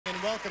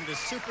and welcome to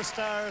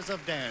Superstars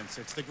of Dance.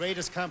 It's the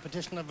greatest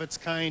competition of its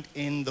kind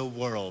in the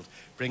world,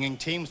 bringing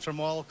teams from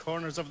all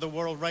corners of the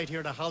world right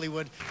here to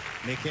Hollywood.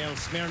 Mikhail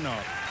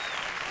Smirnov.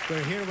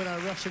 We're here with our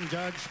Russian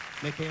judge,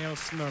 Mikhail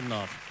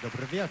Smirnov.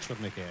 Добрый вечер,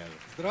 Mikhail.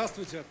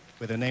 Здравствуйте.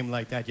 With a name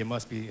like that, you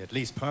must be at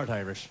least part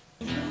Irish.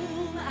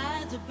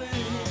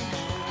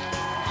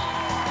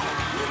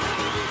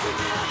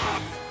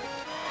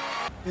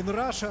 In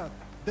Russia,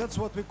 that's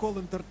what we call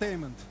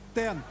entertainment.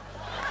 10.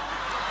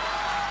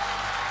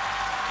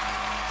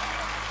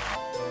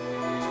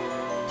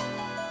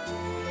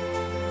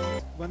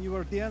 When you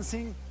were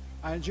dancing,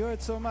 I enjoyed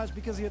so much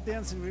because your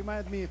dancing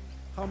reminded me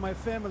how my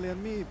family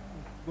and me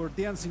were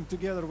dancing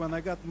together when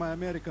I got my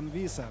American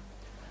visa.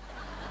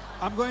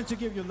 I'm going to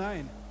give you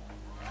 9.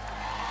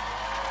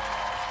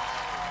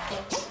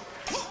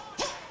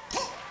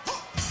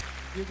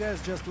 You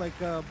guys just like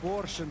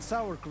borscht and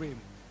sour cream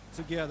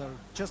together,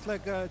 just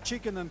like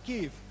chicken and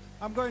Kiev.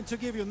 I'm going to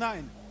give you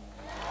 9.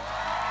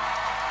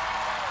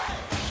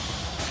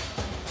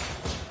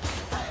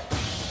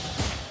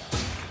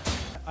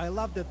 I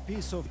love that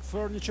piece of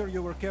furniture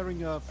you were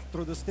carrying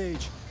through the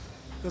stage,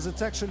 because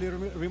it's actually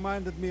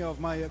reminded me of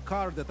my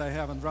car that I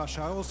have in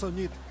Russia. I also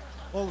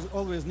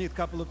always need a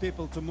couple of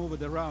people to move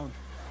it around.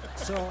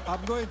 So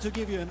I'm going to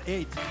give you an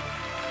 8.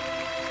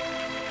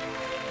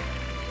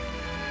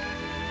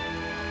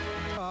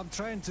 I'm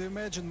trying to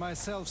imagine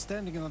myself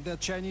standing on that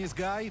Chinese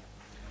guy.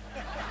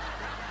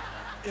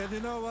 And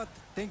you know what?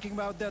 Thinking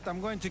about that, I'm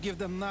going to give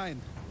them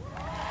 9.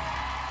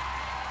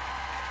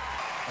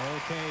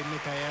 Okay,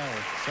 Mikhail.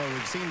 So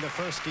we've seen the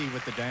first D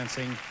with the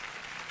dancing,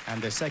 and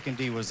the second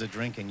D was the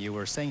drinking. You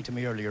were saying to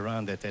me earlier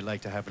on that they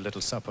like to have a little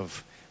sup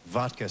of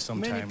vodka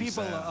sometimes. Many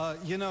people,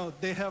 you know,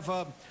 they have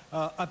an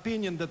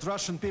opinion that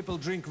Russian people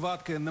drink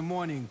vodka in the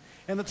morning.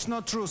 And it's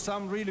not true.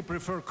 Some really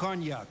prefer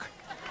cognac.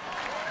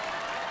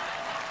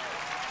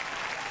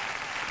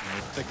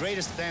 The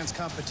greatest dance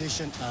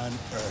competition on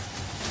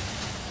earth.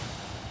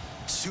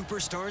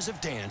 Superstars of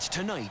Dance,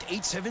 tonight,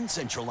 8/7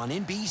 Central on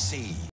NBC.